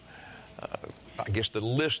I guess, the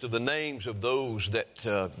list of the names of those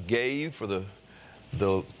that gave for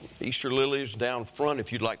the Easter lilies down front.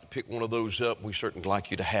 If you'd like to pick one of those up, we certainly like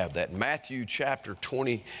you to have that. Matthew chapter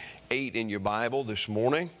 28 in your Bible this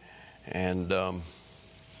morning. And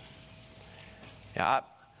I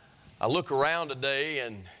look around today,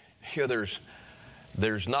 and here there's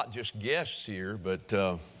not just guests here, but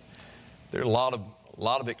there's a lot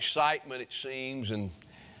of excitement, it seems, and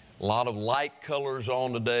a lot of light colors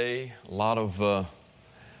on today. A lot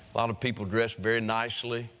of people dressed very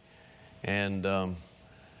nicely, and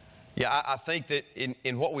I think that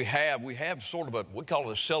in what we have sort of we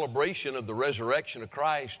call it a celebration of the resurrection of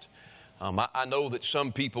Christ. I know that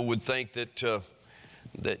some people would think that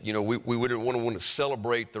we wouldn't want to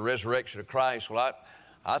celebrate the resurrection of Christ. Well,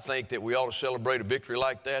 I think that we ought to celebrate a victory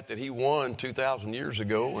like that He won 2,000 years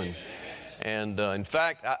ago. And in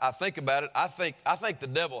fact, I think about it. I think the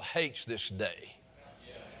devil hates this day.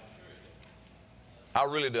 I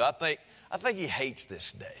really do. I think he hates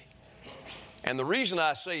this day. And the reason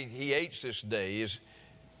I say he hates this day is,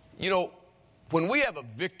 when we have a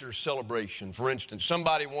victor celebration, for instance,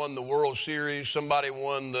 somebody won the World Series, somebody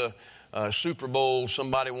won the Super Bowl,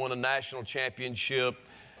 somebody won a national championship.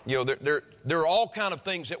 There are all kind of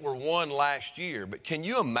things that were won last year. But can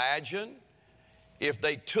you imagine if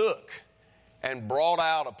they took and brought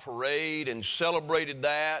out a parade and celebrated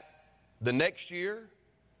that the next year,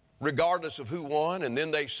 regardless of who won, and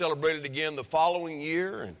then they celebrated again the following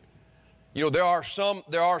year? And there are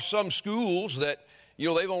some schools that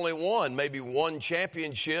they've only won maybe one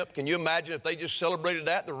championship. Can you imagine if they just celebrated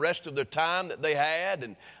that the rest of the time that they had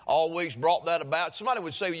and always brought that about? Somebody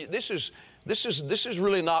would say, this is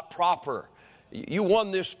really not proper. You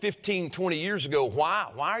won this 15, 20 years ago.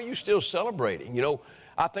 Why are you still celebrating?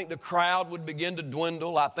 I think the crowd would begin to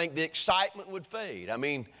dwindle. I think the excitement would fade. I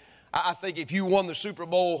mean, I think if you won the Super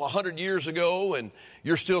Bowl 100 years ago and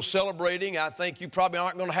you're still celebrating, I think you probably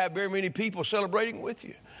aren't going to have very many people celebrating with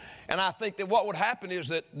you. And I think that what would happen is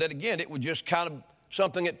that again, it would just kind of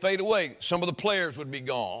something that fade away. Some of the players would be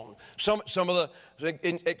gone. Some of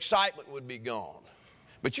the excitement would be gone.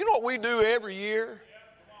 But you know what we do every year?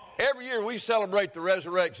 Every year we celebrate the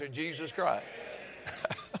resurrection of Jesus Christ.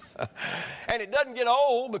 And it doesn't get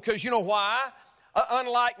old because you know why?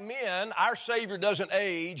 Unlike men, our Savior doesn't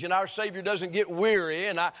age, and our Savior doesn't get weary,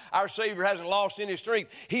 and our Savior hasn't lost any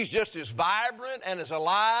strength. He's just as vibrant and as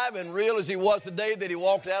alive and real as He was the day that He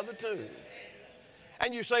walked out of the tomb.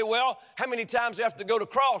 And you say, well, how many times do you have to go to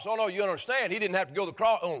the cross? Oh, no, you understand. He didn't have to go to the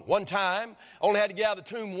cross one time. Only had to get out of the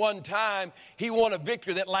tomb one time. He won a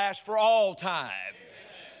victory that lasts for all time.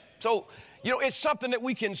 So, it's something that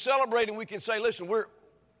we can celebrate, and we can say, listen, we're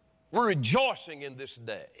rejoicing in this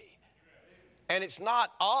day. And it's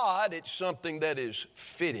not odd, it's something that is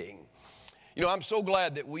fitting. I'm so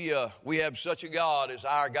glad that we have such a God as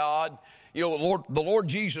our God. The Lord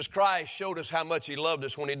Jesus Christ showed us how much He loved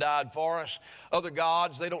us when He died for us. Other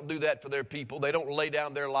gods, they don't do that for their people. They don't lay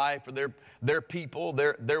down their life for their people,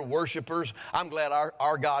 their worshipers. I'm glad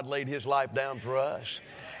our God laid His life down for us.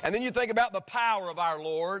 And then you think about the power of our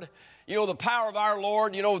Lord. The power of our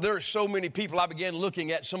Lord, there are so many people I began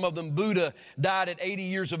looking at. Some of them, Buddha died at 80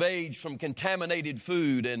 years of age from contaminated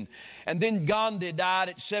food. And then Gandhi died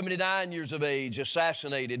at 79 years of age,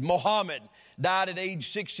 assassinated. Muhammad died at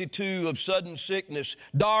age 62 of sudden sickness.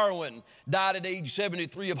 Darwin died at age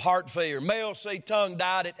 73 of heart failure. Mao Zedong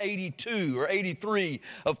died at 82 or 83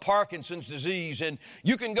 of Parkinson's disease. And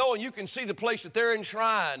you can go and you can see the place that they're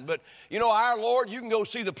enshrined. But, our Lord, you can go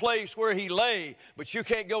see the place where He lay, but you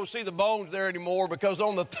can't go see the bones there anymore because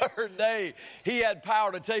on the third day, He had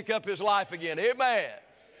power to take up His life again. Amen.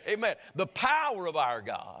 Amen. The power of our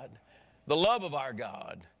God, the love of our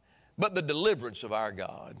God, but the deliverance of our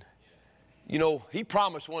God. He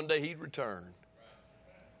promised one day He'd return.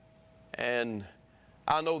 And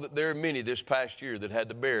I know that there are many this past year that had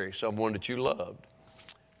to bury someone that you loved.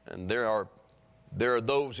 And there are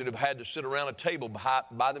those that have had to sit around a table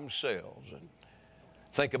by themselves and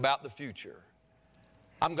think about the future.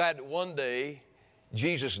 I'm glad that one day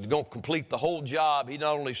Jesus is going to complete the whole job. He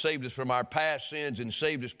not only saved us from our past sins and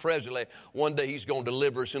saved us presently, one day He's going to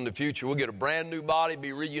deliver us in the future. We'll get a brand new body,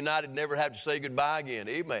 be reunited, never have to say goodbye again.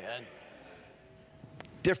 Amen.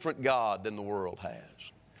 Different God than the world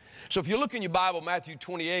has. So if you look in your Bible, Matthew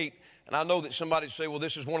 28, and I know that somebody say, well,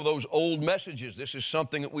 this is one of those old messages. This is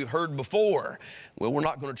something that we've heard before. Well, we're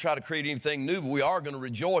not going to try to create anything new, but we are going to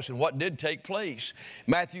rejoice in what did take place.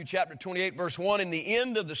 Matthew chapter 28, verse 1, in the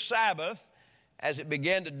end of the Sabbath, as it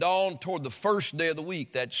began to dawn toward the first day of the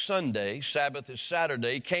week, that's Sunday, Sabbath is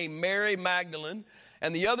Saturday, came Mary Magdalene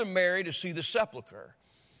and the other Mary to see the sepulcher.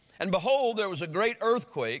 And behold, there was a great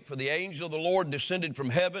earthquake, for the angel of the Lord descended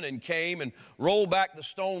from heaven and came and rolled back the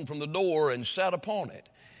stone from the door and sat upon it.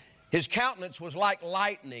 His countenance was like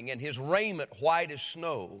lightning, and his raiment white as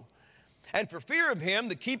snow. And for fear of him,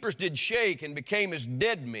 the keepers did shake and became as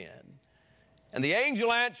dead men. And the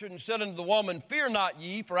angel answered and said unto the woman, Fear not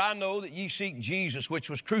ye, for I know that ye seek Jesus, which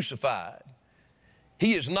was crucified.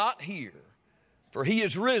 He is not here, for he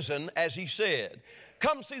is risen, as he said.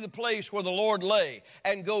 Come see the place where the Lord lay,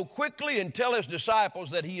 and go quickly and tell his disciples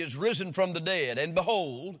that he is risen from the dead. And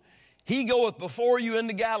behold, he goeth before you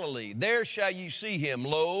into Galilee. There shall ye see him.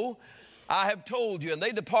 Lo, I have told you. And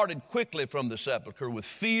they departed quickly from the sepulchre with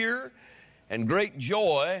fear and great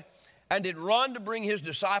joy, and did run to bring his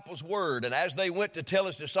disciples word. And as they went to tell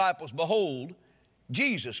his disciples, behold,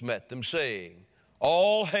 Jesus met them, saying,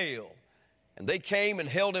 All hail. And they came and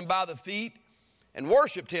held him by the feet, and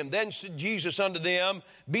worshipped him. Then said Jesus unto them,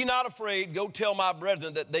 Be not afraid, go tell my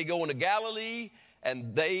brethren that they go into Galilee,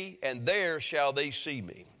 and there shall they see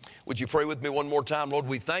me. Would you pray with me one more time? Lord,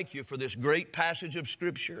 we thank you for this great passage of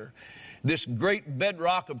Scripture, this great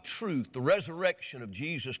bedrock of truth, the resurrection of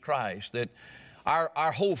Jesus Christ that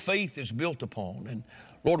our whole faith is built upon. And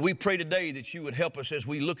Lord, we pray today that you would help us as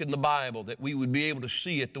we look in the Bible, that we would be able to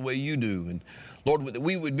see it the way you do. And Lord, that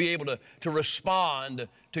we would be able to respond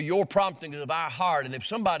to your promptings of our heart. And if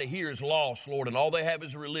somebody here is lost, Lord, and all they have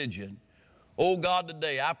is religion, oh God,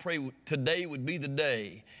 today, I pray today would be the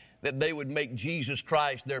day that they would make Jesus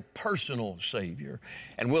Christ their personal Savior.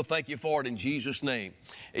 And we'll thank you for it in Jesus' name.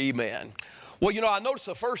 Amen. Well, you know, I noticed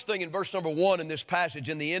the first thing in verse number 1 in this passage,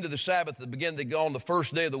 in the end of the Sabbath, at the beginning to go on the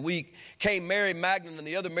first day of the week, came Mary Magdalene and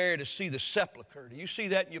the other Mary to see the sepulchre. Do you see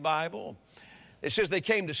that in your Bible? It says they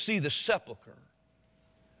came to see the sepulchre.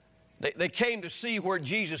 They came to see where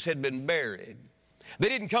Jesus had been buried. They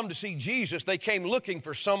didn't come to see Jesus. They came looking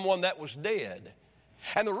for someone that was dead.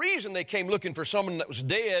 And the reason they came looking for someone that was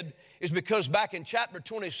dead is because back in chapter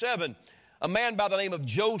 27, a man by the name of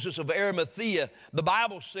Joseph of Arimathea, the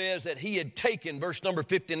Bible says that he had taken, verse number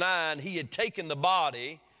 59, he had taken the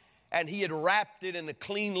body and he had wrapped it in a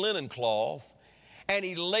clean linen cloth and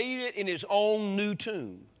he laid it in his own new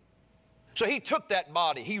tomb. So he took that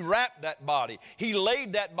body, he wrapped that body, he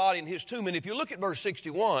laid that body in his tomb. And if you look at verse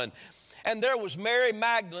 61, and there was Mary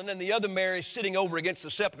Magdalene and the other Mary sitting over against the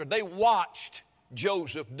sepulchre. They watched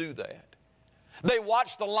Joseph do that. They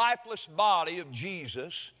watched the lifeless body of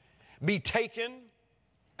Jesus be taken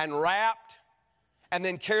and wrapped and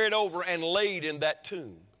then carried over and laid in that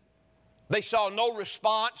tomb. They saw no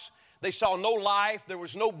response. They saw no life. There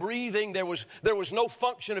was no breathing. There was no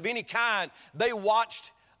function of any kind. They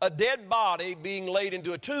watched a dead body being laid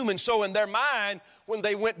into a tomb. And so in their mind, when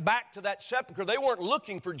they went back to that sepulchre, they weren't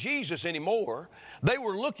looking for Jesus anymore. They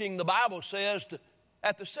were looking, the Bible says,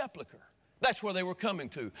 at the sepulchre. That's where they were coming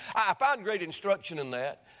to. I find great instruction in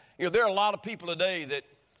that. You know, there are a lot of people today that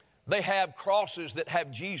they have crosses that have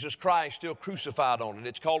Jesus Christ still crucified on it.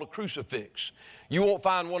 It's called a crucifix. You won't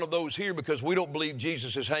find one of those here because we don't believe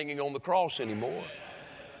Jesus is hanging on the cross anymore.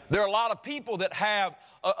 There are a lot of people that have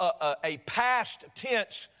a past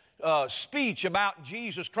tense speech about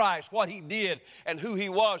Jesus Christ, what he did and who he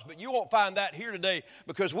was. But you won't find that here today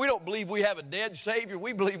because we don't believe we have a dead Savior.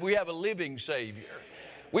 We believe we have a living Savior.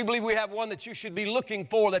 We believe we have one that you should be looking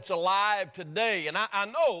for that's alive today. And I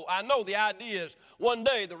know the idea is one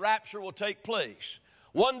day the rapture will take place.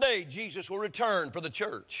 One day Jesus will return for the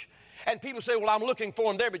church. And people say, well, I'm looking for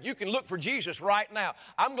him there, but you can look for Jesus right now.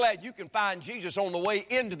 I'm glad you can find Jesus on the way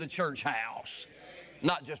into the church house,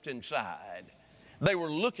 not just inside. They were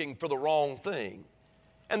looking for the wrong thing.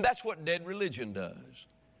 And that's what dead religion does.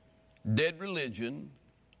 Dead religion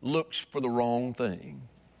looks for the wrong thing.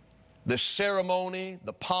 The ceremony,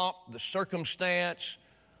 the pomp, the circumstance,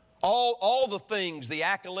 all the things, the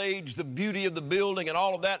accolades, the beauty of the building and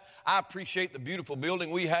all of that. I appreciate the beautiful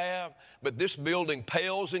building we have, but this building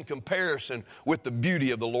pales in comparison with the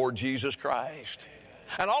beauty of the Lord Jesus Christ.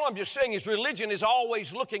 And all I'm just saying is religion is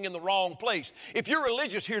always looking in the wrong place. If you're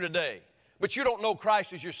religious here today, but you don't know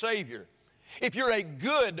Christ as your Savior, if you're a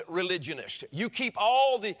good religionist, you keep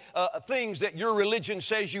all the things that your religion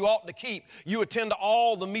says you ought to keep. You attend to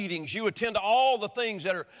all the meetings. You attend to all the things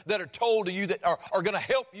that are told to you that are going to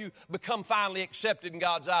help you become finally accepted in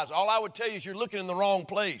God's eyes. All I would tell you is you're looking in the wrong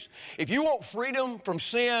place. If you want freedom from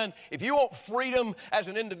sin, if you want freedom as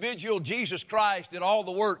an individual, Jesus Christ did all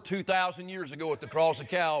the work 2,000 years ago at the cross of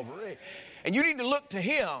Calvary. And you need to look to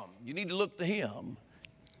Him. You need to look to Him.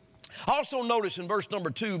 Also notice in verse number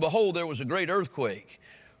 2, behold, there was a great earthquake.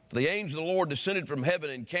 For the angel of the Lord descended from heaven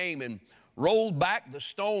and came and rolled back the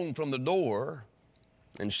stone from the door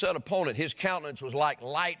and sat upon it. His countenance was like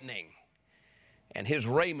lightning, and his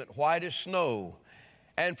raiment white as snow.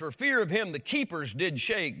 And for fear of him, the keepers did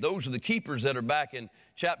shake. Those are the keepers that are back in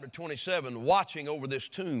chapter 27 watching over this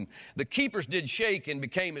tomb. The keepers did shake and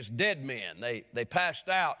became as dead men. They passed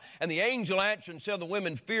out. And the angel answered and said to the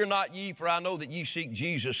women, Fear not ye, for I know that ye seek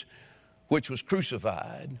Jesus, which was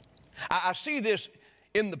crucified. I see this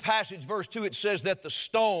in the passage, verse 2. It says that the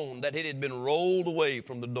stone, that it had been rolled away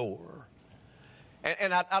from the door.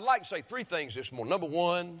 And I'd like to say three things this morning. Number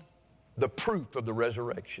one, the proof of the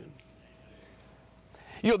resurrection.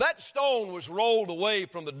 You know, that stone was rolled away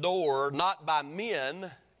from the door not by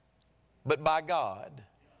men, but by God.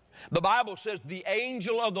 The Bible says the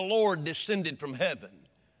angel of the Lord descended from heaven.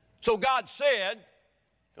 So God said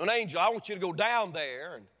to an angel, I want you to go down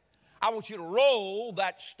there and I want you to roll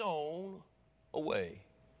that stone away.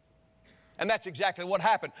 And that's exactly what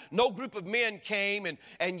happened. No group of men came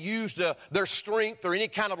and used their strength or any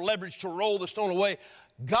kind of leverage to roll the stone away.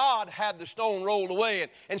 God had the stone rolled away.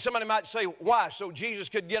 And somebody might say, why? So Jesus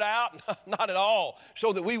could get out? Not at all.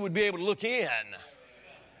 So that we would be able to look in.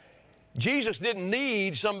 Jesus didn't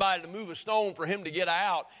need somebody to move a stone for him to get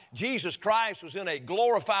out. Jesus Christ was in a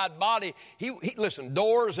glorified body. Listen,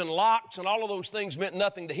 doors and locks and all of those things meant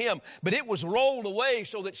nothing to him. But it was rolled away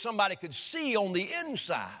so that somebody could see on the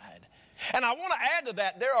inside. And I want to add to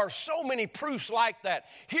that, there are so many proofs like that.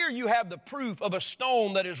 Here you have the proof of a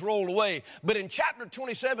stone that is rolled away. But in chapter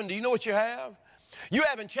 27, do you know what you have? You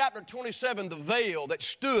have in chapter 27 the veil that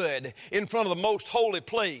stood in front of the most holy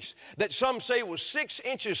place, that some say was 6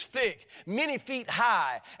 inches thick, many feet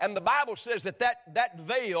high. And the Bible says that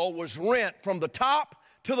veil was rent from the top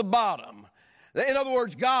to the bottom. In other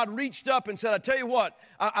words, God reached up and said, I tell you what,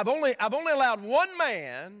 I've only allowed one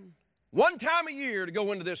man one time a year to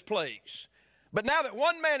go into this place. But now that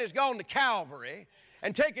one man has gone to Calvary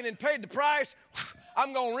and taken and paid the price,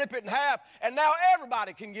 I'm going to rip it in half, and now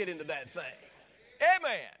everybody can get into that thing.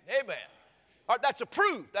 Amen. Amen. All right, that's a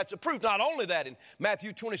proof. That's a proof. Not only that, in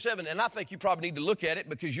Matthew 27, and I think you probably need to look at it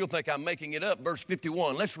because you'll think I'm making it up. Verse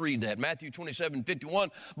 51. Let's read that. Matthew 27,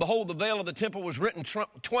 51. Behold, the veil of the temple was rent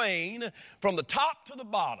twain from the top to the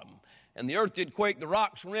bottom, and the earth did quake, the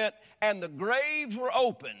rocks rent, and the graves were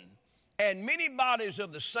opened. And many bodies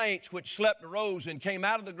of the saints which slept arose and came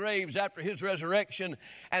out of the graves after his resurrection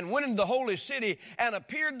and went into the holy city and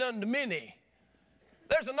appeared unto many.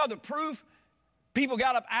 There's another proof. People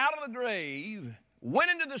got up out of the grave,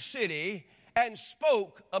 went into the city, and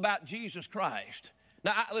spoke about Jesus Christ.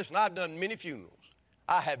 Now, listen, I've done many funerals.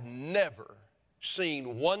 I have never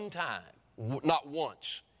seen one time, not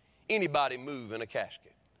once, anybody move in a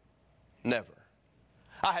casket. Never.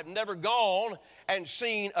 I have never gone and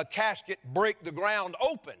seen a casket break the ground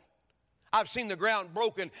open. I've seen the ground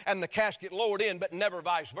broken and the casket lowered in, but never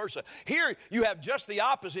vice versa. Here you have just the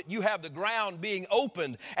opposite. You have the ground being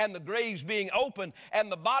opened and the graves being opened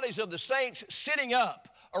and the bodies of the saints sitting up,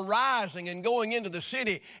 arising and going into the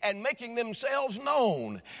city and making themselves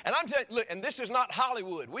known. And I'm telling you, look, and this is not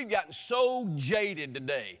Hollywood. We've gotten so jaded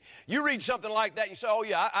today. You read something like that, you say, oh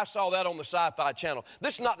yeah, I saw that on the Sci-Fi Channel.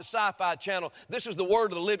 This is not the Sci-Fi Channel. This is the Word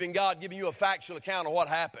of the living God giving you a factual account of what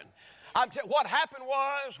happened. What happened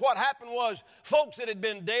was folks that had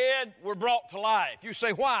been dead were brought to life. You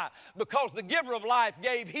say, why? Because the giver of life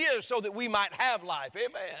gave his so that we might have life.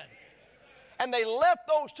 Amen. And they left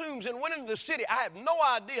those tombs and went into the city. I have no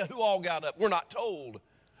idea who all got up. We're not told.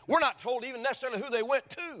 We're not told even necessarily who they went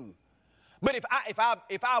to. But if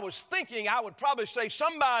I was thinking, I would probably say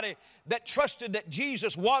somebody that trusted that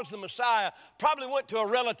Jesus was the Messiah probably went to a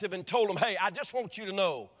relative and told them, hey, I just want you to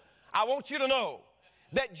know. I want you to know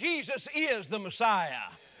that Jesus is the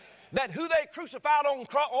Messiah. That who they crucified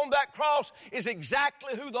on that cross is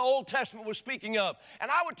exactly who the Old Testament was speaking of.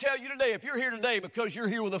 And I would tell you today, if you're here today because you're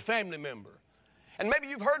here with a family member, and maybe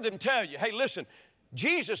you've heard them tell you, hey, listen,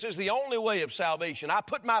 Jesus is the only way of salvation. I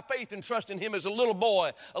put my faith and trust in him as a little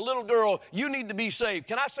boy, a little girl. You need to be saved.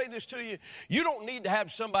 Can I say this to you? You don't need to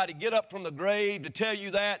have somebody get up from the grave to tell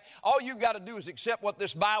you that. All you've got to do is accept what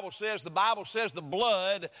this Bible says. The Bible says the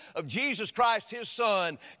blood of Jesus Christ, his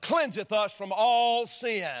Son, cleanseth us from all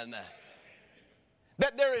sin.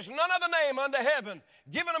 That there is none other name under heaven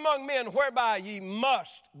given among men whereby ye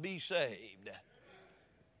must be saved.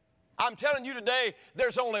 I'm telling you today,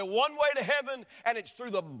 there's only one way to heaven, and it's through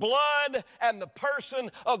the blood and the person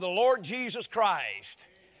of the Lord Jesus Christ.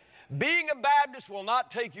 Being a Baptist will not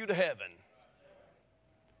take you to heaven.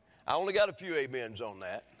 I only got a few amens on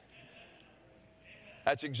that.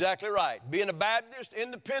 That's exactly right. Being a Baptist,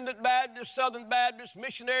 Independent Baptist, Southern Baptist,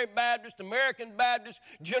 Missionary Baptist, American Baptist,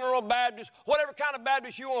 General Baptist, whatever kind of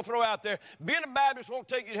Baptist you want to throw out there, being a Baptist won't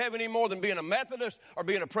take you to heaven any more than being a Methodist or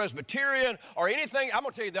being a Presbyterian or anything. I'm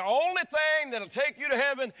going to tell you, the only thing that'll take you to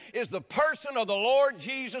heaven is the person of the Lord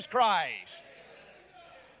Jesus Christ.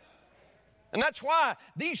 And that's why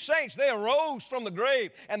these saints, they arose from the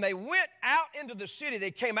grave and they went out into the city.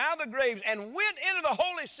 They came out of the graves and went into the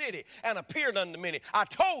holy city and appeared unto many. I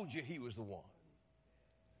told you he was the one.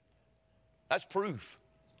 That's proof.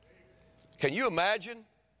 Can you imagine?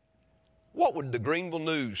 What would the Greenville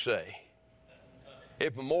News say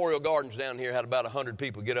if Memorial Gardens down here had about 100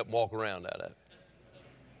 people get up and walk around out of it?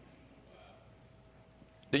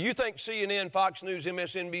 Do you think CNN, Fox News,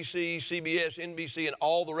 MSNBC, CBS, NBC, and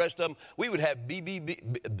all the rest of them, we would have the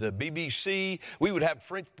BBC, we would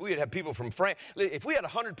have people from France. If we had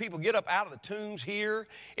 100 people get up out of the tombs here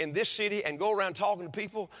in this city and go around talking to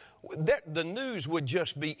people, the news would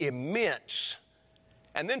just be immense.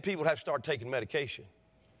 And then people would have to start taking medication.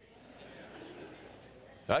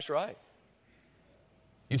 That's right.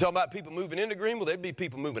 You talking about people moving into Greenville, there'd be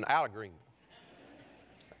people moving out of Greenville.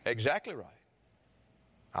 Exactly right.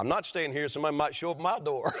 I'm not staying here. Somebody might show up at my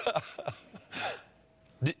door.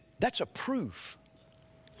 That's a proof.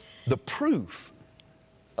 The proof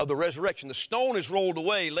of the resurrection. The stone is rolled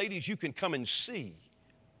away. Ladies, you can come and see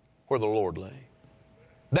where the Lord lay.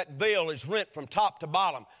 That veil is rent from top to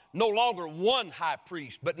bottom. No longer one high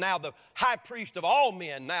priest, but now the high priest of all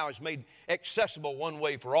men now is made accessible one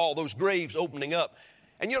way for all. Those graves opening up.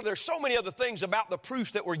 And you know, there's so many other things about the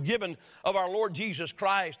proofs that were given of our Lord Jesus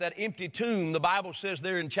Christ. That empty tomb, the Bible says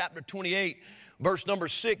there in chapter 28, verse number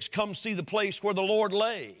 6, come see the place where the Lord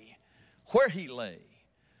lay, where he lay.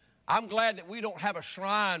 I'm glad that we don't have a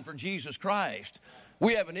shrine for Jesus Christ.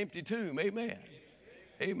 We have an empty tomb, amen.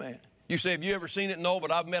 Amen. You say, have you ever seen it? No,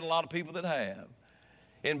 but I've met a lot of people that have.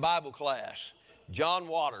 In Bible class, John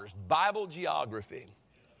Waters, Bible geography.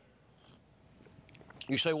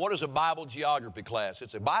 You say, what is a Bible geography class?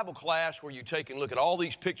 It's a Bible class where you take and look at all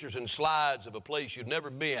these pictures and slides of a place you've never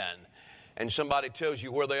been, and somebody tells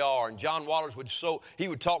you where they are. And John Waters would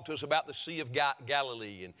talk to us about the Sea of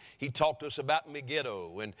Galilee, and he'd talk to us about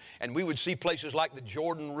Megiddo, and we would see places like the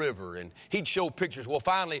Jordan River, and he'd show pictures. Well,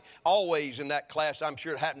 finally, always in that class, I'm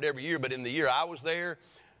sure it happened every year, but in the year I was there,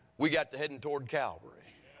 we got to heading toward Calvary.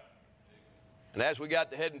 And as we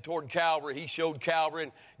got to heading toward Calvary, he showed Calvary,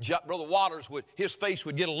 and Brother Waters his face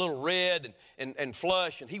would get a little red and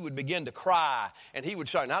flush, and he would begin to cry. And he would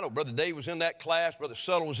say, and I know Brother Dave was in that class, Brother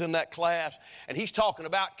Suttle was in that class, and he's talking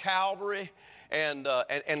about Calvary. And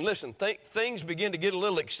listen, things begin to get a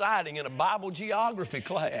little exciting in a Bible geography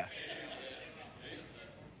class.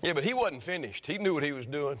 Yeah, but he wasn't finished. He knew what he was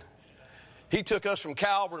doing. He took us from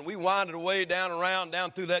Calvary, and we winded away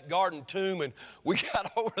down through that garden tomb, and we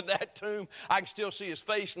got over that tomb. I can still see his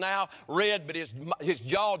face now, red, but his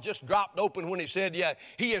jaw just dropped open when he said, yeah,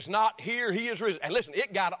 he is not here, he is risen. And listen,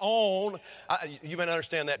 it got on. You may not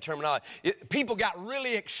understand that terminology. People got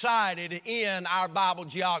really excited in our Bible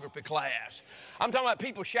geography class. I'm talking about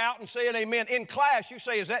people shouting, saying amen. In class, you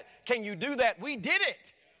say, can you do that? We did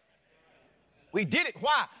it. We did it.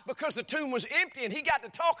 Why? Because the tomb was empty, and he got to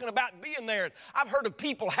talking about being there. I've heard of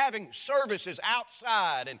people having services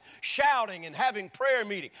outside and shouting and having prayer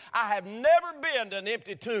meeting. I have never been to an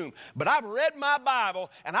empty tomb, but I've read my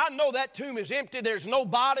Bible, and I know that tomb is empty. There's no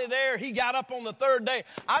body there. He got up on the third day.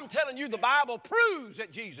 I'm telling you, the Bible proves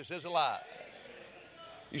that Jesus is alive.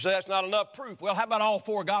 You say that's not enough proof. Well, how about all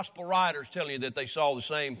four gospel writers telling you that they saw the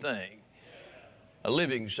same thing? A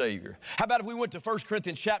living Savior. How about if we went to 1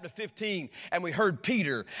 Corinthians chapter 15 and we heard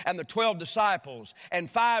Peter and the 12 disciples and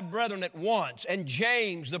 5 brethren at once and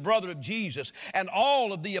James, the brother of Jesus, and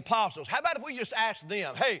all of the apostles. How about if we just asked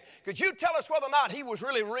them, hey, could you tell us whether or not he was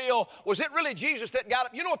really real? Was it really Jesus that got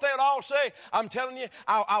up? You know what they would all say? I'm telling you,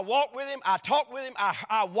 I walked with him, I talked with him,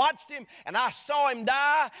 I watched him, and I saw him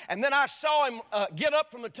die, and then I saw him get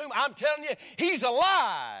up from the tomb. I'm telling you, he's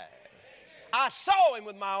alive. I saw him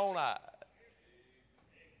with my own eyes.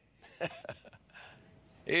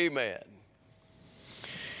 Amen.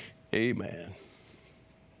 Amen.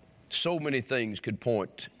 So many things could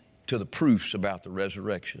point to the proofs about the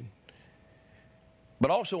resurrection. But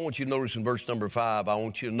also I want you to notice in verse number 5, I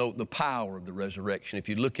want you to note the power of the resurrection. If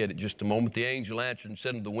you look at it just a moment, the angel answered and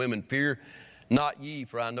said unto the women, fear not ye,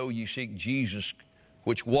 for I know ye seek Jesus,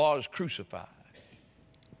 which was crucified.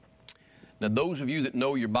 Now, those of you that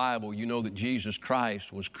know your Bible, you know that Jesus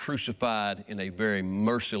Christ was crucified in a very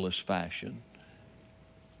merciless fashion.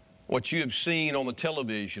 What you have seen on the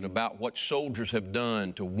television about what soldiers have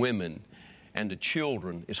done to women and to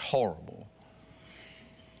children is horrible.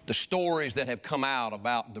 the stories that have come out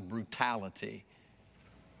about the brutality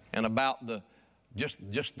and about the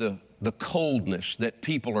coldness that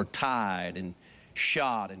people are tied and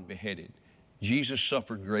shot and beheaded. Jesus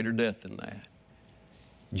suffered greater death than that.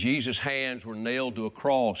 Jesus' hands were nailed to a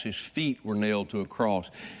cross. His feet were nailed to a cross.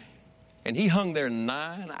 And he hung there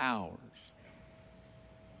 9 hours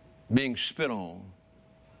being spit on,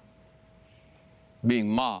 being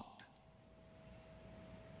mocked,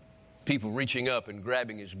 people reaching up and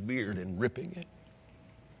grabbing his beard and ripping it.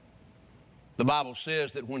 The Bible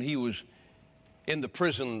says that when he was in the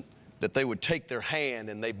prison, that they would take their hand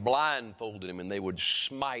and they blindfolded him and they would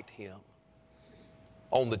smite him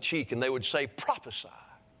on the cheek and they would say, prophesy.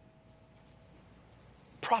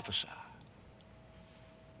 Prophesy.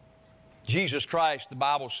 Jesus Christ, the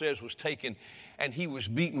Bible says, was taken and he was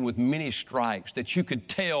beaten with many stripes that you could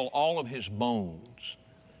tell all of his bones.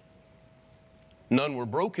 None were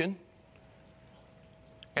broken.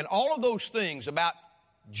 And all of those things about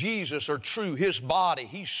Jesus are true. His body,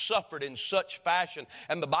 he suffered in such fashion.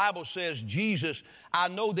 And the Bible says, Jesus, I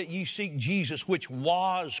know that ye seek Jesus, which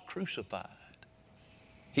was crucified.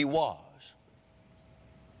 He was.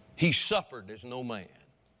 He suffered as no man.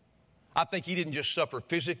 I think he didn't just suffer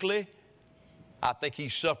physically. I think he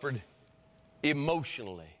suffered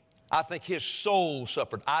emotionally. I think his soul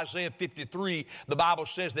suffered. Isaiah 53, the Bible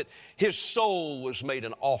says that his soul was made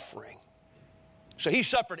an offering. So he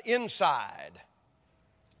suffered inside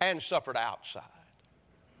and suffered outside.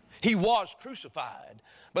 He was crucified,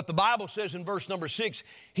 but the Bible says in verse number 6,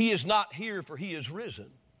 he is not here, for he is risen.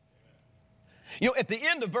 You know, at the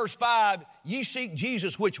end of verse 5, ye seek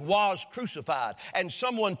Jesus, which was crucified. And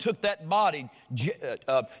someone took that body,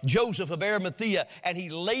 Joseph of Arimathea, and he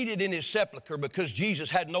laid it in his sepulcher because Jesus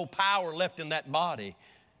had no power left in that body.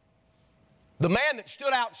 The man that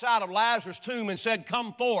stood outside of Lazarus' tomb and said,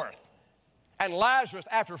 come forth. And Lazarus,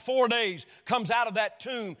 after 4 days, comes out of that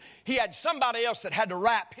tomb. He had somebody else that had to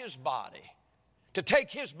wrap his body, to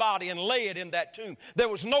take his body and lay it in that tomb. There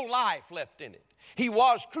was no life left in it. He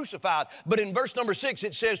was crucified. But in verse number 6,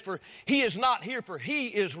 it says, for he is not here, for he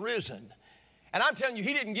is risen. And I'm telling you,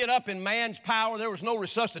 he didn't get up in man's power. There was no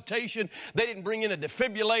resuscitation. They didn't bring in a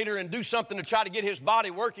defibrillator and do something to try to get his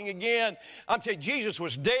body working again. I'm telling you, Jesus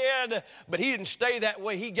was dead, but he didn't stay that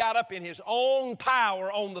way. He got up in his own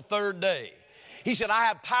power on the third day. He said, I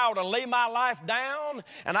have power to lay my life down,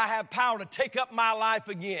 and I have power to take up my life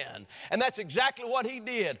again. And that's exactly what he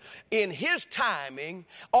did. In his timing,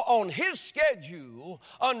 on his schedule,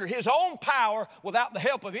 under his own power, without the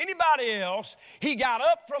help of anybody else, he got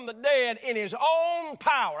up from the dead in his own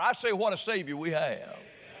power. I say, what a Savior we have.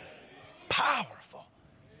 Powerful.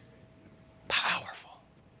 Powerful.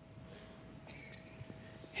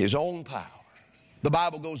 His own power. The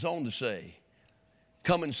Bible goes on to say,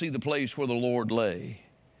 come and see the place where the Lord lay.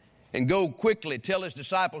 And go quickly, tell his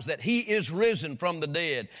disciples that he is risen from the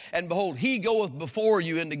dead. And behold, he goeth before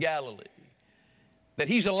you into Galilee. That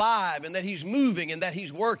he's alive and that he's moving and that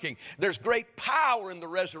he's working. There's great power in the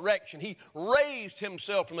resurrection. He raised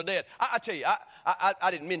himself from the dead. I tell you, I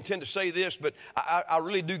didn't intend to say this, but I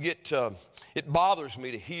really do get, it bothers me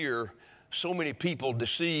to hear so many people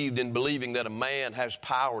deceived in believing that a man has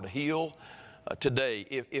power to heal. Today,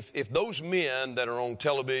 if those men that are on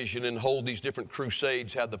television and hold these different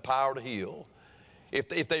crusades have the power to heal,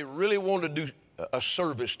 if they really wanted to do a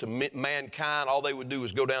service to mankind, all they would do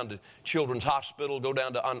is go down to Children's Hospital, go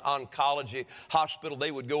down to oncology hospital.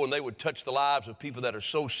 They would go and they would touch the lives of people that are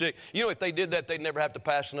so sick. You know, if they did that, they'd never have to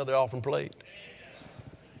pass another offering plate.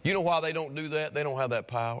 You know why they don't do that? They don't have that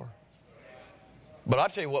power. But I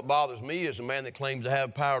tell you what bothers me is a man that claims to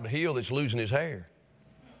have power to heal that's losing his hair.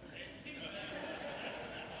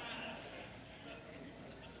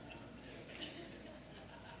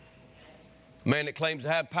 Man that claims to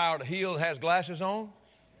have power to heal has glasses on.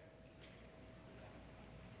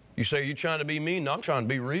 You say, you're trying to be mean? No, I'm trying to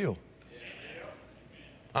be real.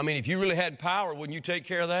 I mean, if you really had power, wouldn't you take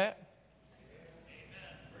care of that?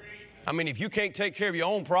 I mean, if you can't take care of your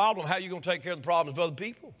own problem, how are you going to take care of the problems of other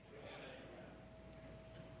people?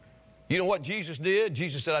 You know what Jesus did?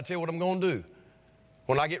 Jesus said, I tell you what I'm going to do.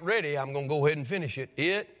 When I get ready, I'm going to go ahead and finish it.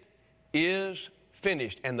 It is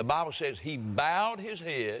finished. And the Bible says he bowed his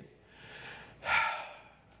head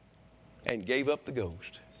and gave up the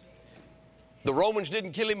ghost. The Romans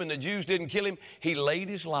didn't kill him and the Jews didn't kill him. He laid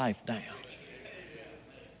his life down.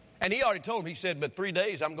 And he already told him, he said, but 3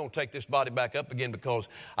 days I'm going to take this body back up again because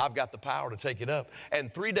I've got the power to take it up.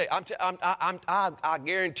 And 3 days, I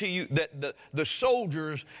guarantee you that the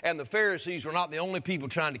soldiers and the Pharisees were not the only people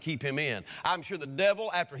trying to keep him in. I'm sure the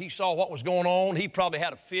devil, after he saw what was going on, he probably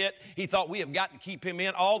had a fit. He thought, we have got to keep him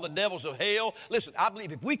in. All the devils of hell. Listen, I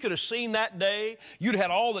believe if we could have seen that day, you'd have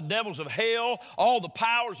had all the devils of hell, all the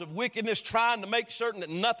powers of wickedness trying to make certain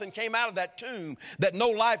that nothing came out of that tomb, that no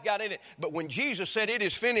life got in it. But when Jesus said, it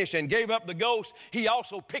is finished, and gave up the ghost, he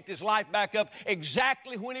also picked his life back up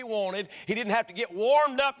exactly when he wanted. He didn't have to get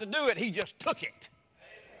warmed up to do it. He just took it.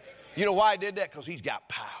 You know why he did that? Because he's got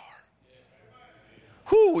power.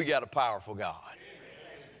 Whew, we got a powerful God.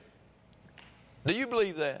 Do you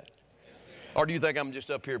believe that? Or do you think I'm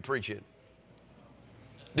just up here preaching?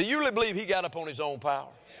 Do you really believe he got up on his own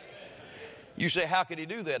power? You say, how could he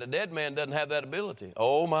do that? A dead man doesn't have that ability.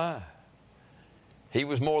 Oh my. He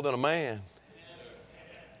was more than a man.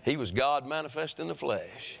 He was God manifest in the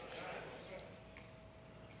flesh.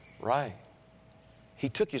 Right. He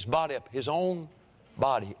took his body up, his own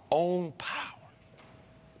body, own power.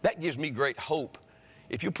 That gives me great hope.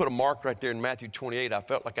 If you put a mark right there in Matthew 28, I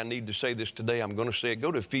felt like I needed to say this today. I'm going to say it.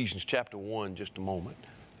 Go to Ephesians chapter 1 just a moment.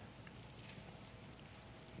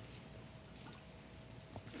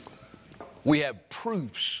 We have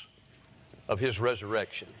proofs of his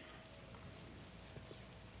resurrection.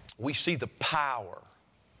 We see the power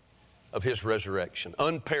of his resurrection,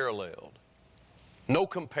 unparalleled, no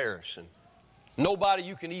comparison, nobody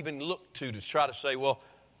you can even look to try to say, well,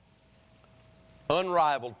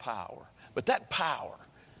 unrivaled power. But that power,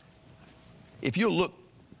 if you look,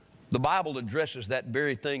 the Bible addresses that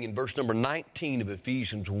very thing in verse number 19 of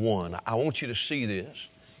Ephesians 1. I want you to see this.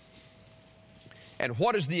 And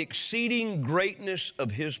what is the exceeding greatness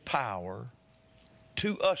of his power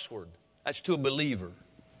to usward? That's to a believer.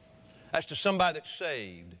 That's to somebody that's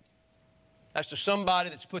saved. That's to somebody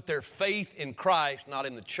that's put their faith in Christ, not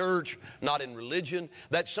in the church, not in religion.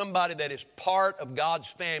 That's somebody that is part of God's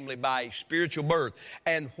family by a spiritual birth.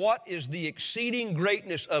 And what is the exceeding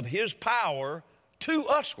greatness of his power to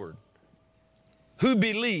usward, who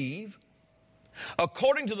believe,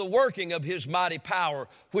 according to the working of his mighty power,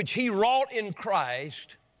 which he wrought in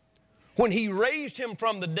Christ, when he raised him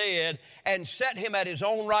from the dead and set him at his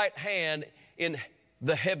own right hand in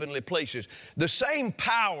the heavenly places. The same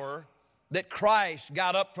power that Christ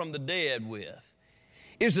got up from the dead with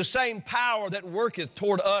is the same power that worketh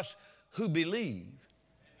toward us who believe.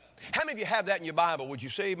 How many of you have that in your Bible? Would you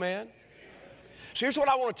say amen? So here's what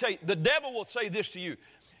I want to tell you. The devil will say this to you.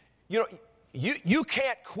 You know, you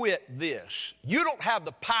can't quit this. You don't have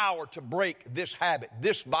the power to break this habit,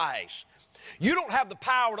 this vice. You don't have the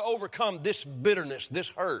power to overcome this bitterness, this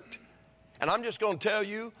hurt. And I'm just going to tell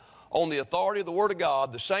you, on the authority of the Word of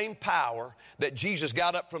God, the same power that Jesus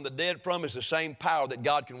got up from the dead from is the same power that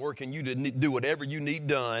God can work in you to do whatever you need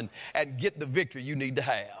done and get the victory you need to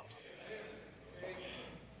have.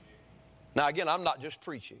 Now, again, I'm not just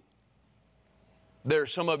preaching. There are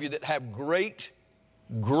some of you that have great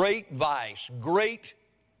vice,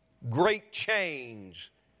 great chains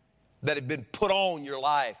that have been put on your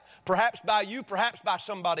life, perhaps by you, perhaps by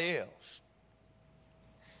somebody else.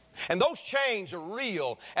 And those chains are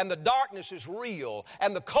real, and the darkness is real,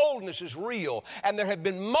 and the coldness is real, and there have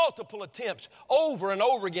been multiple attempts over and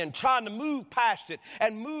over again trying to move past it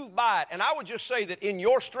and move by it. And I would just say that in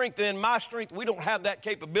your strength and in my strength, we don't have that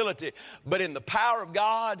capability. But in the power of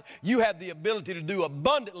God, you have the ability to do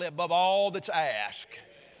abundantly above all that's asked.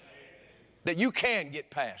 That you can get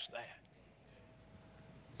past that.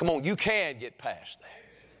 Come on, you can get past that.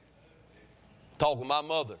 Talk with my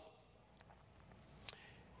mother.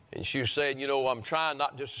 And she was saying, you know, I'm trying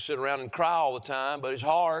not just to sit around and cry all the time, but it's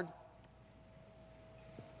hard.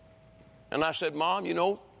 And I said, Mom, you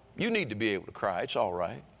know, you need to be able to cry. It's all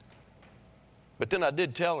right. But then I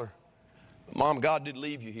did tell her, Mom, God did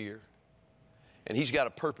leave you here, and he's got a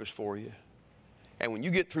purpose for you. And when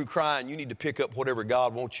you get through crying, you need to pick up whatever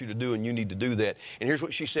God wants you to do, and you need to do that. And here's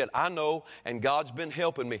what she said, I know, and God's been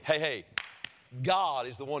helping me. Hey, God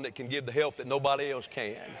is the one that can give the help that nobody else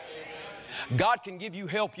can. God can give you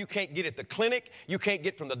help you can't get at the clinic, you can't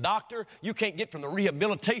get from the doctor, you can't get from the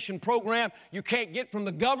rehabilitation program, you can't get from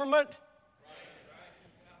the government.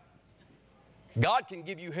 God can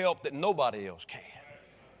give you help that nobody else can.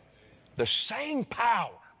 The same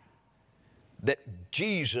power that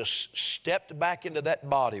Jesus stepped back into that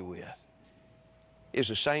body with is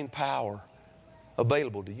the same power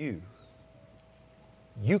available to you.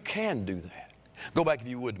 You can do that. Go back, if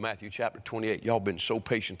you would, to Matthew chapter 28. Y'all been so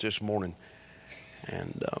patient this morning.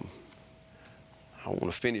 And I want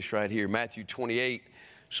to finish right here. Matthew 28.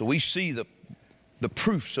 So we see the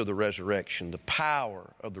proofs of the resurrection, the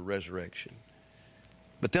power of the resurrection.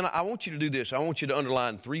 But then I want you to do this. I want you to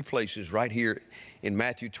underline 3 places right here in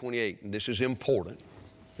Matthew 28, and this is important.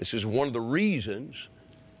 This is one of the reasons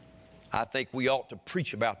I think we ought to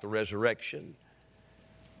preach about the resurrection.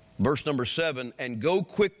 Verse number 7, and go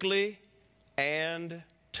quickly and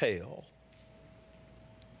tell.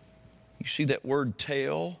 You see that word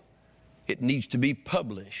tell? It needs to be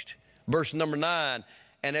published. Verse number 9,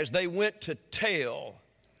 and as they went to tell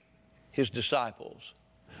his disciples.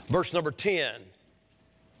 Verse number 10,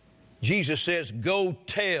 Jesus says, go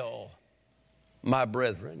tell my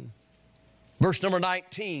brethren. Verse number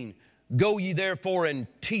 19, go ye therefore and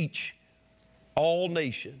teach all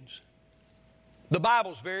nations. The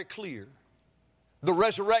Bible's very clear. The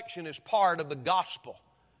resurrection is part of the gospel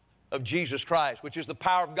of Jesus Christ, which is the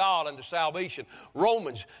power of God unto salvation.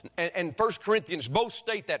 Romans and 1 Corinthians both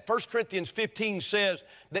state that. 1 Corinthians 15 says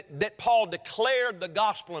that Paul declared the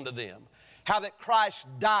gospel unto them, how that Christ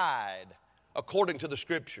died according to the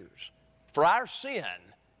Scriptures for our sin,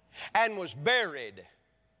 and was buried,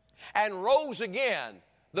 and rose again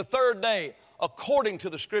the 3rd day according to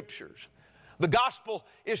the Scriptures. The gospel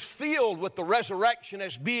is filled with the resurrection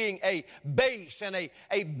as being a base and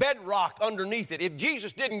a bedrock underneath it. If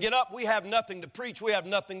Jesus didn't get up, we have nothing to preach, we have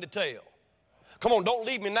nothing to tell. Come on, don't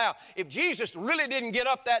leave me now. If Jesus really didn't get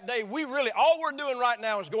up that day, all we're doing right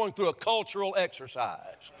now is going through a cultural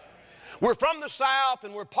exercise. We're from the South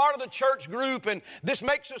and we're part of the church group and this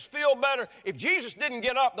makes us feel better. If Jesus didn't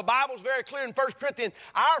get up, the Bible's very clear in 1 Corinthians,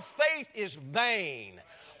 our faith is vain.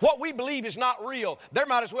 What we believe is not real. There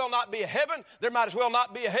might as well not be a heaven. There might as well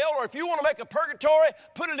not be a hell. Or if you want to make a purgatory,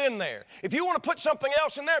 put it in there. If you want to put something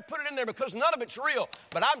else in there, put it in there because none of it's real.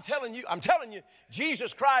 But I'm telling you,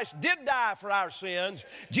 Jesus Christ did die for our sins.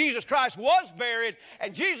 Jesus Christ was buried.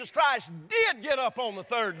 And Jesus Christ did get up on the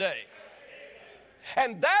 3rd day.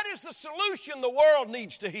 And that is the solution the world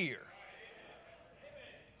needs to hear.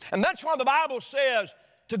 And that's why the Bible says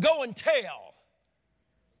to go and tell.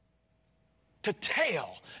 To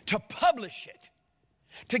tell, to publish it,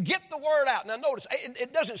 to get the word out. Now notice,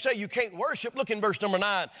 it doesn't say you can't worship. Look in verse number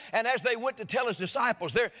 9. And as they went to tell his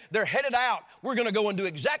disciples, they're headed out. We're going to go and do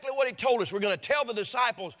exactly what he told us. We're going to tell the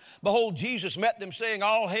disciples, behold, Jesus met them saying,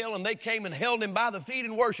 all hail, and they came and held him by the feet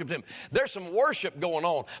and worshiped him. There's some worship going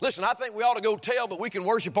on. Listen, I think we ought to go tell, but we can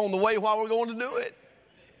worship on the way while we're going to do it.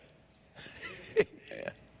 Yeah.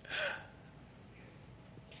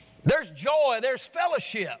 There's joy, there's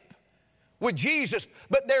fellowship with Jesus,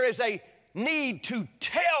 but there is a need to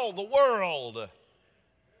tell the world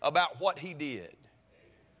about what he did.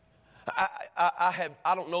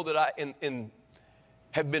 I don't know that I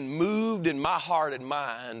have been moved in my heart and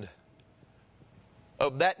mind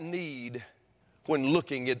of that need when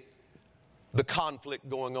looking at the conflict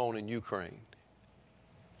going on in Ukraine.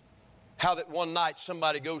 How that one night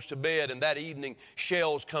somebody goes to bed and that evening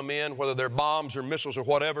shells come in, whether they're bombs or missiles or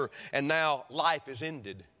whatever, and now life is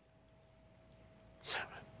ended.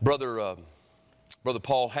 Brother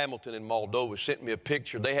Paul Hamilton in Moldova sent me a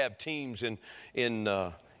picture. They have teams in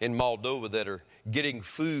Moldova that are getting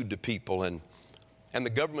food to people, and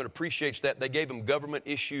the government appreciates that. They gave them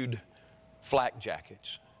government-issued flak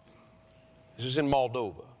jackets. This is in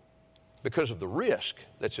Moldova because of the risk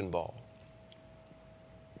that's involved.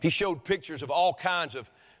 He showed pictures of all kinds of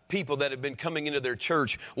people that have been coming into their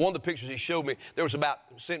church. One of the pictures he showed me, was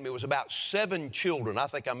about 7 children. I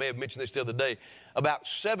think I may have mentioned this the other day. About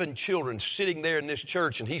 7 children sitting there in this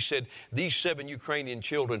church, and he said these 7 Ukrainian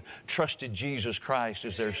children trusted Jesus Christ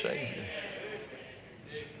as their Savior.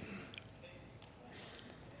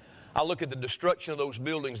 I look at the destruction of those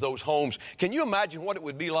buildings, those homes. Can you imagine what it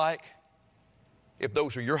would be like if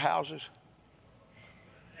those are your houses?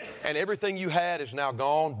 And everything you had is now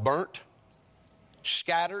gone, burnt,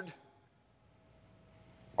 scattered,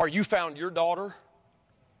 or you found your daughter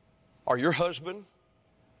or your husband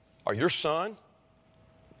or your son.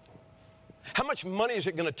 How much money is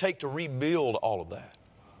it going to take to rebuild all of that?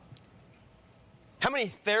 How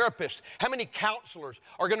many therapists, how many counselors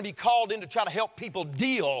are going to be called in to try to help people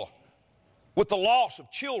deal with the loss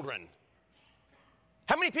of children?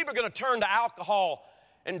 How many people are going to turn to alcohol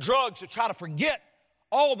and drugs to try to forget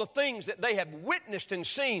all the things that they have witnessed and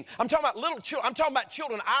seen? I'm talking about little children. I'm talking about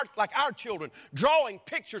children like our children, drawing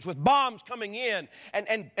pictures with bombs coming in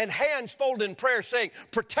and hands folded in prayer saying,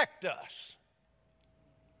 protect us.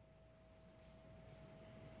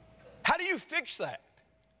 How do you fix that?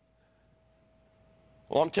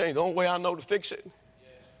 Well, I'm telling you, the only way I know to fix it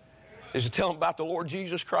is to tell them about the Lord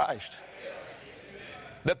Jesus Christ.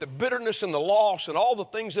 That the bitterness and the loss and all the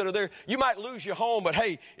things that are there, you might lose your home, but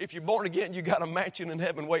hey, if you're born again, you got a mansion in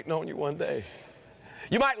heaven waiting on you one day.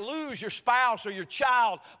 You might lose your spouse or your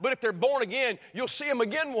child, but if they're born again, you'll see them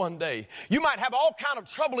again one day. You might have all kind of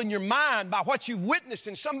trouble in your mind by what you've witnessed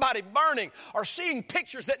in somebody burning or seeing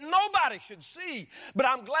pictures that nobody should see. But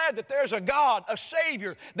I'm glad that there's a God, a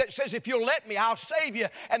Savior, that says, if you'll let me, I'll save you,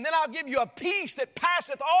 and then I'll give you a peace that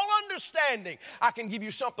passeth all understanding. I can give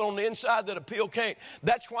you something on the inside that a pill can't.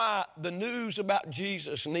 That's why the news about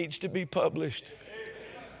Jesus needs to be published.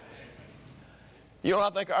 You know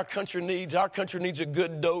what I think our country needs? Our country needs a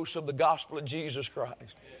good dose of the gospel of Jesus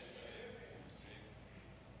Christ.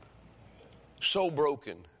 So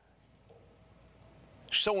broken,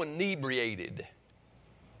 so inebriated,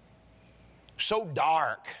 so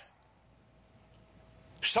dark,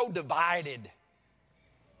 so divided.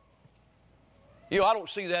 You know, I don't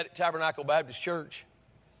see that at Tabernacle Baptist Church.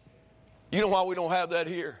 You know why we don't have that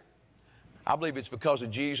here? I believe it's because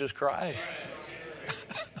of Jesus Christ.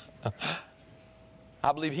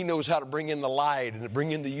 I believe He knows how to bring in the light and to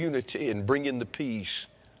bring in the unity and bring in the peace.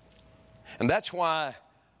 And that's why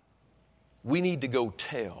we need to go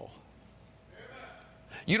tell.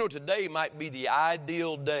 You know, today might be the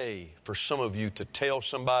ideal day for some of you to tell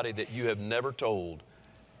somebody that you have never told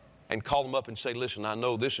and call them up and say, listen, I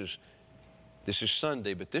know this is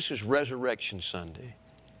Sunday, but this is Resurrection Sunday.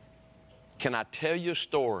 Can I tell you a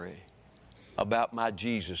story about my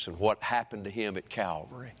Jesus and what happened to Him at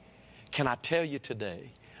Calvary? Can I tell you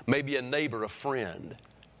today, maybe a neighbor, a friend,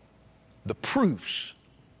 the proofs,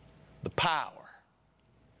 the power,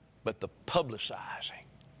 but the publicizing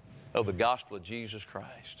of the gospel of Jesus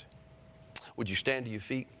Christ? Would you stand to your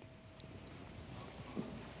feet?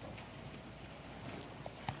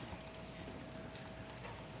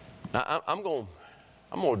 Now, I'm going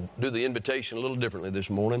to do the invitation a little differently this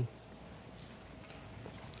morning.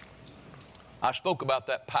 I spoke about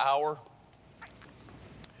that power.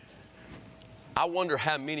 I wonder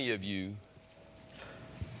how many of you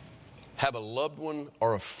have a loved one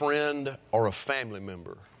or a friend or a family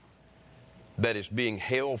member that is being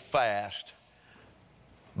held fast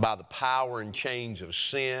by the power and chains of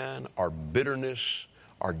sin or bitterness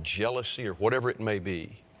or jealousy or whatever it may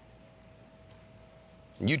be.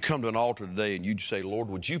 And you'd come to an altar today and you'd say, Lord,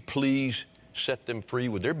 would you please set them free?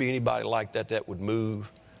 Would there be anybody like that would move?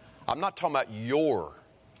 I'm not talking about you.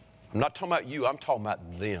 I'm talking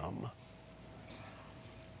about them.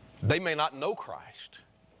 They may not know Christ,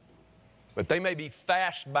 but they may be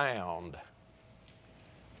fast bound.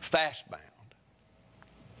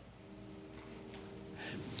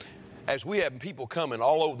 As we have people coming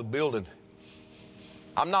all over the building,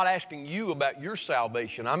 I'm not asking you about your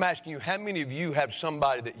salvation. I'm asking you, how many of you have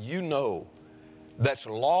somebody that you know that's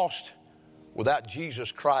lost without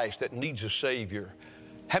Jesus Christ, that needs a Savior?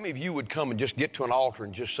 How many of you would come and just get to an altar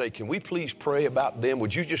and just say, can we please pray about them?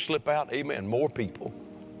 Would you just slip out? Amen. More people.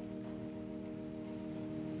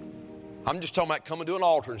 I'm just talking about coming to an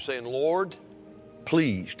altar and saying, Lord,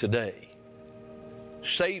 please today,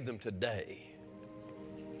 save them today.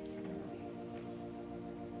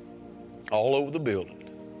 All over the building.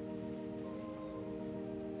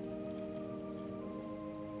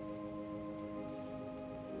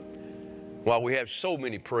 While we have so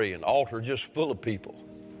many praying, altar just full of people,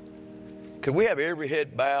 could we have every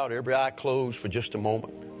head bowed, every eye closed for just a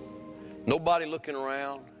moment? Nobody looking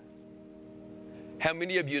around. How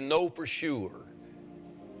many of you know for sure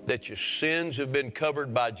that your sins have been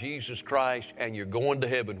covered by Jesus Christ and you're going to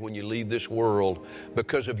heaven when you leave this world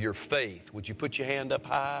because of your faith? Would you put your hand up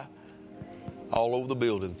high? All over the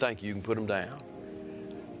building. Thank you. You can put them down.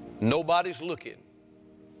 Nobody's looking.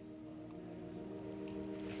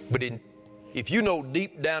 But if you know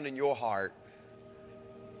deep down in your heart,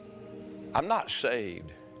 I'm not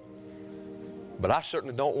saved, but I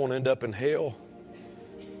certainly don't want to end up in hell.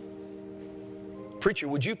 Preacher,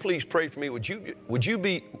 would you please pray for me? Would you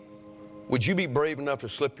be brave enough to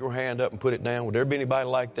slip your hand up and put it down? Would there be anybody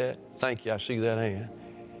like that? Thank you. I see that hand.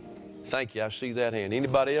 Thank you. I see that hand.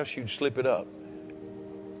 Anybody else, you'd slip it up.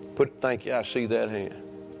 Thank you. I see that hand.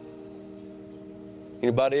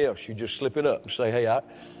 Anybody else, you just slip it up and say, hey,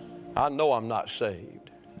 I know I'm not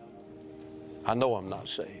saved. I know I'm not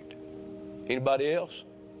saved. Anybody else?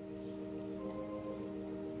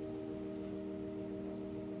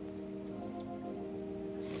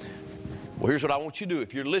 Well, here's what I want you to do.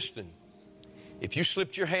 If you're listening, if you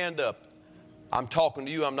slipped your hand up, I'm talking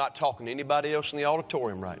to you. I'm not talking to anybody else in the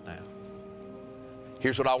auditorium right now.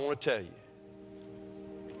 Here's what I want to tell you.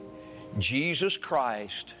 Jesus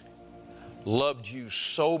Christ loved you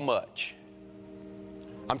so much.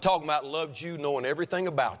 I'm talking about loved you knowing everything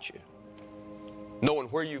about you, knowing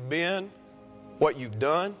where you've been, what you've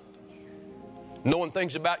done, knowing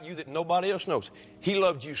things about you that nobody else knows. He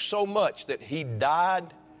loved you so much that He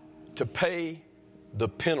died to pay the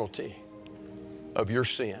penalty of your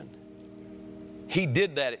sin. He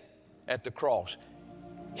did that at the cross.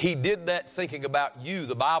 He did that thinking about you.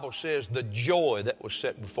 The Bible says the joy that was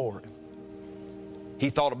set before Him. He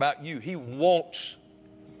thought about you. He wants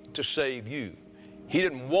to save you. He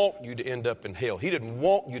didn't want you to end up in hell. He didn't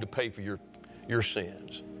want you to pay for your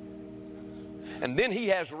sins. And then He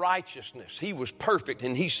has righteousness. He was perfect,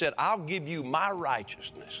 and He said, I'll give you my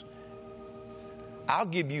righteousness. I'll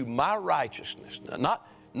give you my righteousness.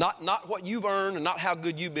 Not what you've earned and not how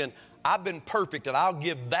good you've been. I've been perfect, and I'll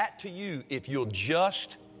give that to you if you'll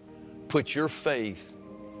just put your faith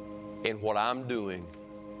in what I'm doing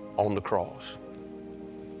on the cross.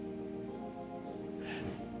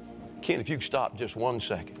 Ken, if you could stop just 1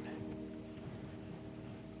 second.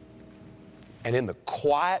 And in the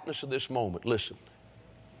quietness of this moment, listen.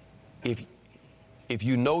 If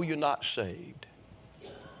you know you're not saved,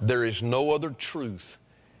 there is no other truth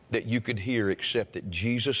that you could hear except that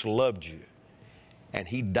Jesus loved you and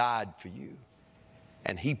He died for you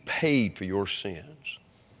and He paid for your sins.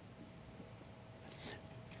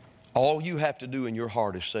 All you have to do in your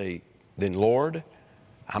heart is say, then Lord,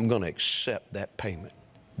 I'm going to accept that payment.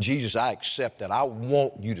 Jesus, I accept that. I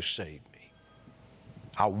want you to save me.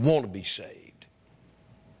 I want to be saved.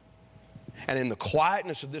 And in the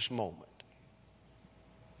quietness of this moment,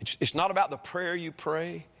 it's not about the prayer you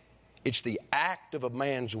pray. It's the act of a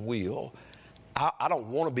man's will. I don't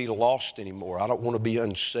want to be lost anymore. I don't want to be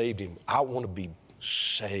unsaved anymore. I want to be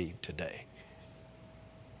saved today.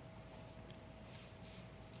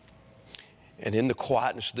 And in the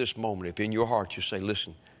quietness of this moment, if in your heart you say,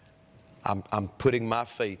 listen, I'm putting my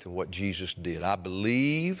faith in what Jesus did. I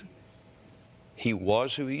believe He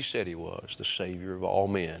was who He said He was, the Savior of all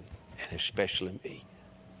men, and especially me.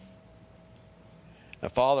 Now,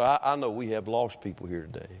 Father, I know we have lost people here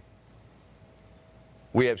today.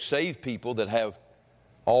 We have saved people that have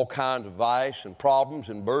all kinds of vice and problems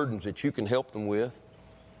and burdens that you can help them with.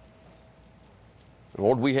 And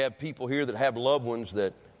Lord, we have people here that have loved ones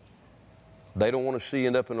that they don't want to see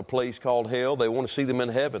end up in a place called hell. They want to see them in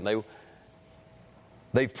heaven.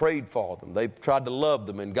 They've prayed for them. They've tried to love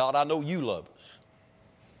them. And God, I know you love us.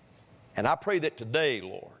 And I pray that today,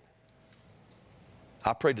 Lord,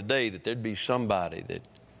 I pray today that there'd be somebody that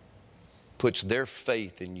puts their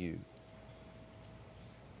faith in you.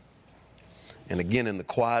 And again, in the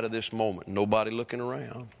quiet of this moment, nobody looking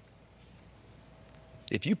around.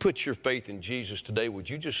 If you put your faith in Jesus today, would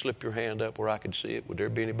you just slip your hand up where I could see it? Would there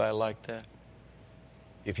be anybody like that?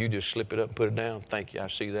 If you just slip it up and put it down, thank you, I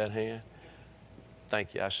see that hand.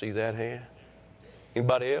 Thank you, I see that hand.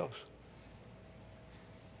 Anybody else?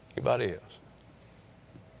 Anybody else?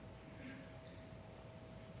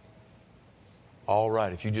 All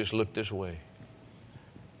right, if you just look this way.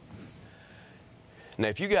 Now,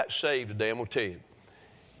 if you got saved today, I'm going to tell you,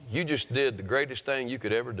 you just did the greatest thing you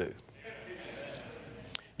could ever do.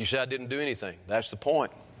 You say, I didn't do anything. That's the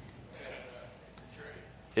point.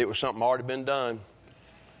 It was something already been done.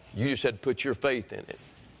 You just had to put your faith in it.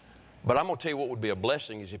 But I'm going to tell you what would be a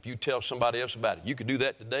blessing is if you tell somebody else about it. You could do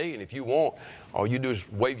that today, and if you want, all you do is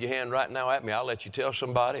wave your hand right now at me. I'll let you tell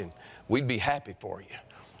somebody, and we'd be happy for you.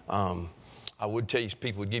 I would tell you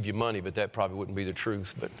people would give you money, but that probably wouldn't be the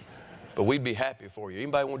truth. But we'd be happy for you.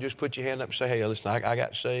 Anybody want to just put your hand up and say, hey, listen, I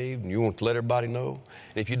got saved, and you want to let everybody know?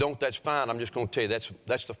 And if you don't, that's fine. I'm just going to tell you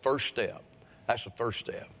that's the first step. That's the first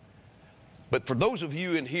step. But for those of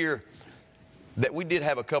you in here that we did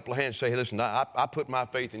have a couple of hands say, hey, listen, I put my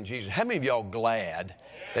faith in Jesus. How many of y'all glad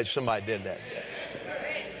that somebody did that today?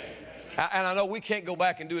 And I know we can't go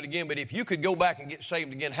back and do it again, but if you could go back and get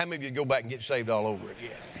saved again, how many of you go back and get saved all over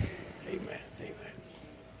again? Amen. Amen.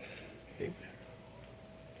 Amen.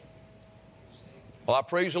 Well, I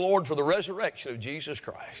praise the Lord for the resurrection of Jesus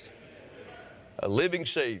Christ, a living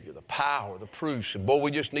Savior, the power, the proofs. And boy,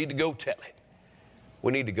 we just need to go tell it.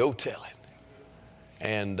 We need to go tell it.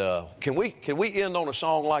 And can we end on a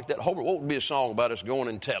song like that? Hobart, what would be a song about us going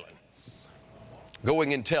and telling?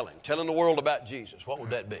 Going and telling the world about Jesus. What would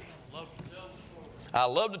that be? I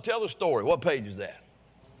love to tell the story. What page is that?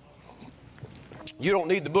 You don't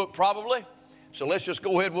need the book probably, so let's just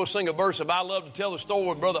go ahead. We'll sing a verse of I Love to Tell the Story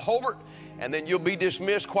with Brother Hobart, and then you'll be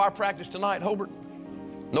dismissed. Choir practice tonight, Hobart?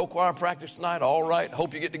 No choir practice tonight? All right.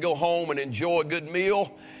 Hope you get to go home and enjoy a good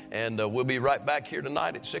meal, and we'll be right back here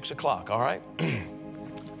tonight at 6 o'clock, all right?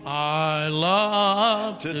 I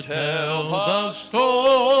love to tell the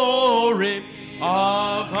story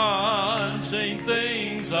of unseen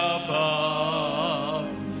things above,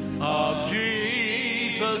 of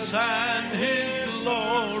Jesus and His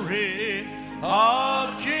glory,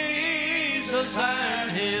 of Jesus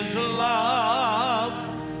and His love.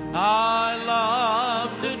 I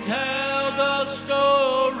love to tell the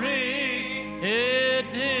story. It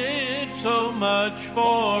did so much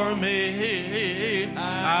for me,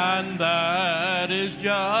 and that is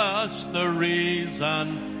just the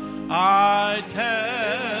reason I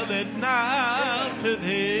tell it now to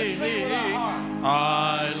thee.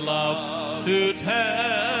 I love to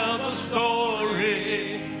tell the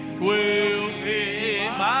story. Will be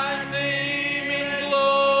my theme in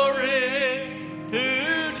glory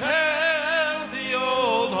to tell the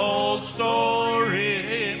old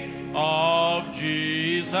story of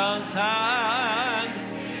Jesus and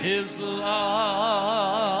His love.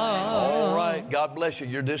 All right. God bless you.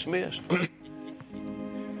 You're dismissed.